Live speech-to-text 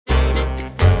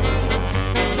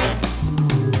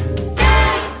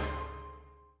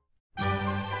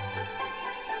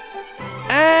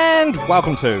And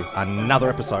welcome to another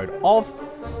episode of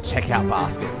Checkout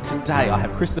Basket. Today I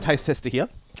have Chris the Taste Tester here,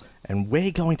 and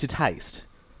we're going to taste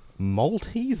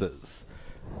Maltesers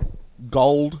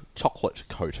Gold Chocolate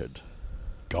Coated.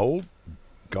 Gold?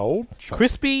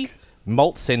 Crispy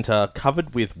malt center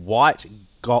covered with white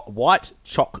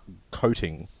choc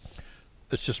coating.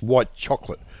 It's just white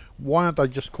chocolate. Why aren't they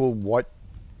just called white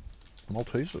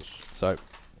Maltesers? So,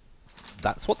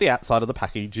 that's what the outside of the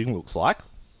packaging looks like.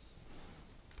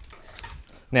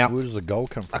 Now, where does the gold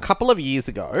come from? A couple of years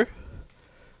ago,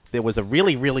 there was a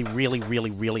really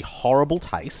horrible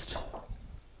taste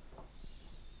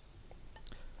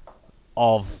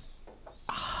of,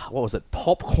 what was it,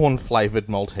 popcorn-flavoured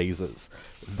Maltesers.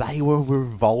 They were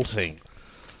revolting.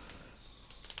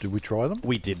 Did we try them?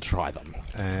 We did try them.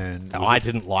 And I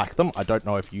didn't like them. I don't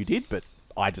know if you did, but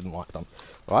I didn't like them.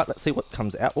 All right, let's see what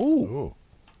comes out. Ooh.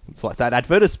 It's like that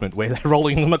advertisement where they're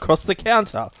rolling them across the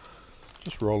counter.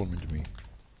 Just roll them into me.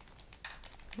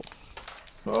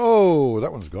 Oh,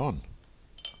 that one's gone.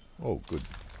 Oh, good.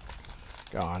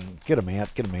 Go on, get them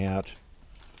out, get them out.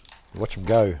 Watch them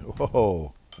go.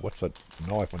 Oh, what's that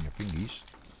knife on your fingies?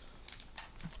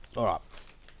 All right,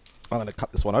 I'm going to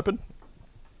cut this one open.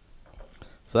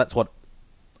 So that's what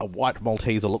a white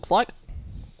Malteser looks like.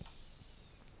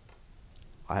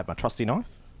 I have my trusty knife.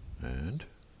 And?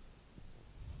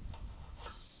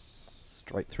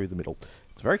 Straight through the middle.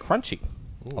 It's very crunchy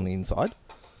on the inside.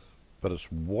 But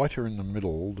it's whiter in the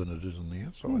middle than it is on the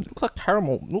outside. It looks like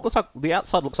caramel. Looks like the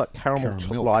outside looks like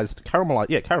caramelized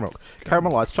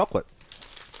chocolate.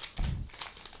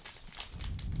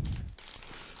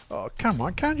 Oh, come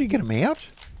on! Can't you get them out?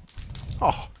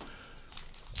 Oh,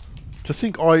 to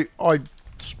think I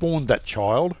spawned that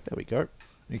child. There we go.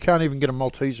 You can't even get a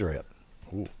Malteser out.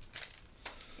 Ooh.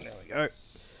 There we go.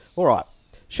 All right.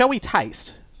 Shall we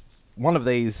taste one of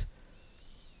these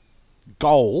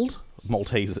gold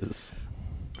Maltesers?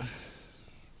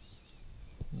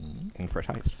 In for a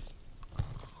taste.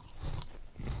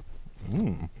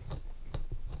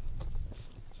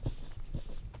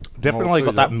 Definitely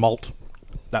got that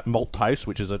malt taste,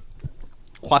 which is a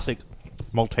classic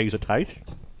Malteser taste.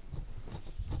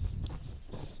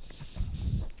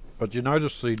 But you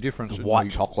notice the difference in White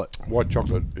chocolate. White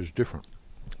chocolate is different.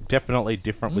 Definitely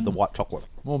different with the white chocolate.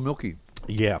 More milky.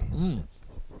 Yeah.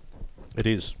 It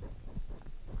is.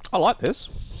 I like this.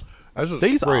 As it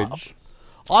These spreads.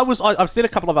 I've seen a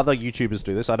couple of other YouTubers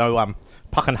do this. I know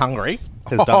Puck and Hungry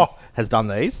has done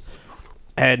these,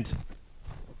 and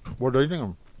What are you eating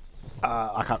them?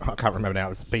 I can't remember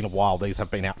now. It's been a while. These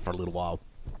have been out for a little while.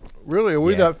 Really? Are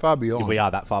we that far beyond? We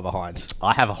are that far behind.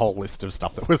 I have a whole list of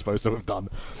stuff that we're supposed to have done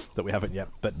that we haven't yet.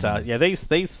 But yeah,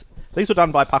 these were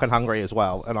done by Puck and Hungry as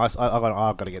well, and I've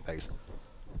got to get these.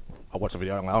 I watched the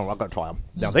video and I'm going to try them.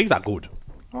 Now these are good.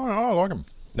 Oh, I like them.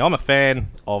 Now I'm a fan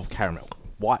of caramel,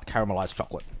 white caramelized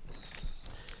chocolate.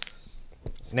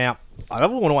 Now I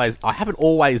haven't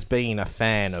always been a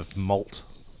fan of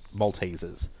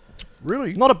Maltesers.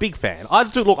 Really? Not a big fan. I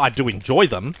do enjoy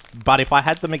them, but if I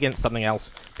had them against something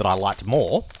else that I liked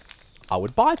more, I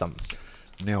would buy them.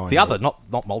 Now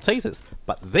not Maltesers,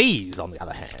 but these, on the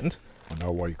other hand, I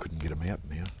know why you couldn't get them out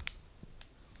now.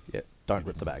 Yeah, don't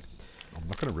rip the bag. I'm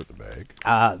not going to rip the bag.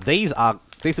 These have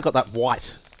got that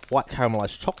white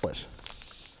caramelized chocolate.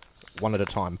 One at a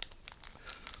time.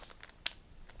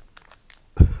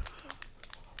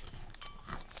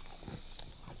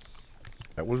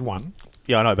 That was one.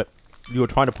 Yeah, I know, but you were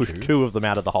trying to push two of them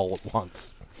out of the hole at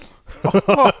once.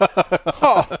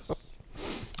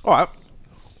 Alright.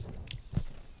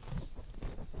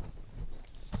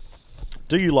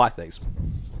 Do you like these?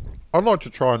 I'd like to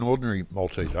try an ordinary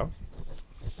Malteser.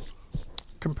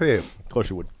 Compare Of course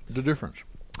you would. the difference.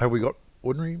 Have we got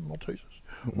ordinary Maltesers?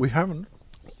 We haven't.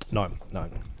 No.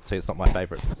 See, it's not my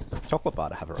favourite chocolate bar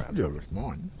to have around. Yeah, that's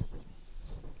mine.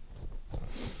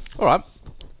 Alright.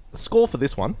 Score for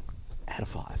this one, out of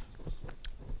 5.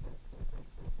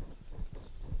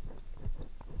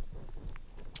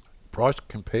 Price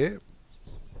compare?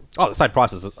 Oh, the same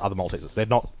price as other Maltesers. They're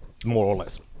not more or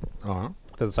less. Uh-huh.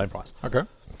 They're the same price. Okay.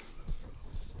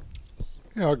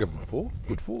 Yeah, I'll give them a 4.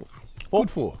 Good 4.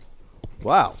 Good 4.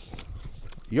 Wow.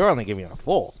 You're only giving it a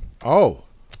 4. Oh.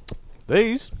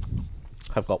 These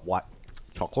have got white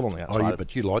chocolate on the outside. Oh, yeah,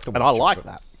 but you like them. And I like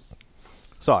that.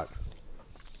 So,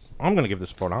 I'm going to give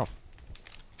this a 4.5.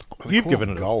 You've given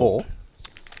it a 4.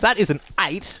 That is an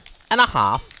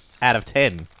 8.5 out of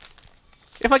 10.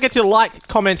 If I get you to like,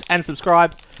 comment, and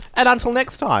subscribe, and until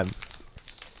next time,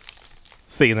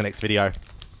 see you in the next video.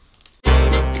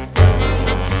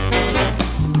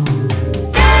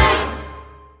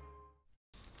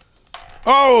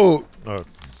 Oh! No,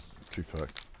 too far.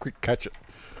 Quick, catch it.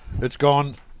 It's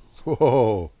gone.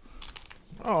 Whoa.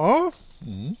 Oh.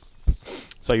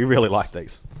 So you really like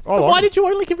these? I Why like did you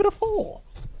only give it a 4?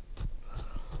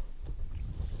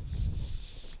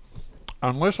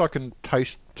 Unless I can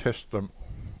taste test them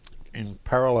in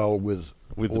parallel with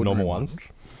the ordinary normal ones.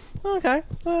 Okay.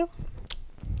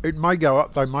 It may go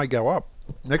up. They may go up.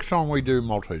 Next time we do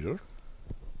Maltesers.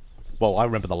 Well, I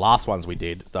remember the last ones we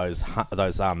did. Those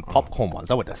popcorn ones.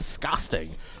 They were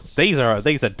disgusting. These are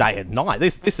day and night.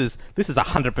 This is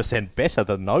 100% better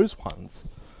than those ones.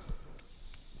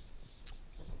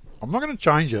 I'm not going to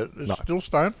change it. It's still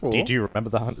staying 4. Did you remember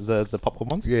the popcorn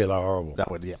ones? Yeah, they're horrible.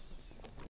 That would, yeah.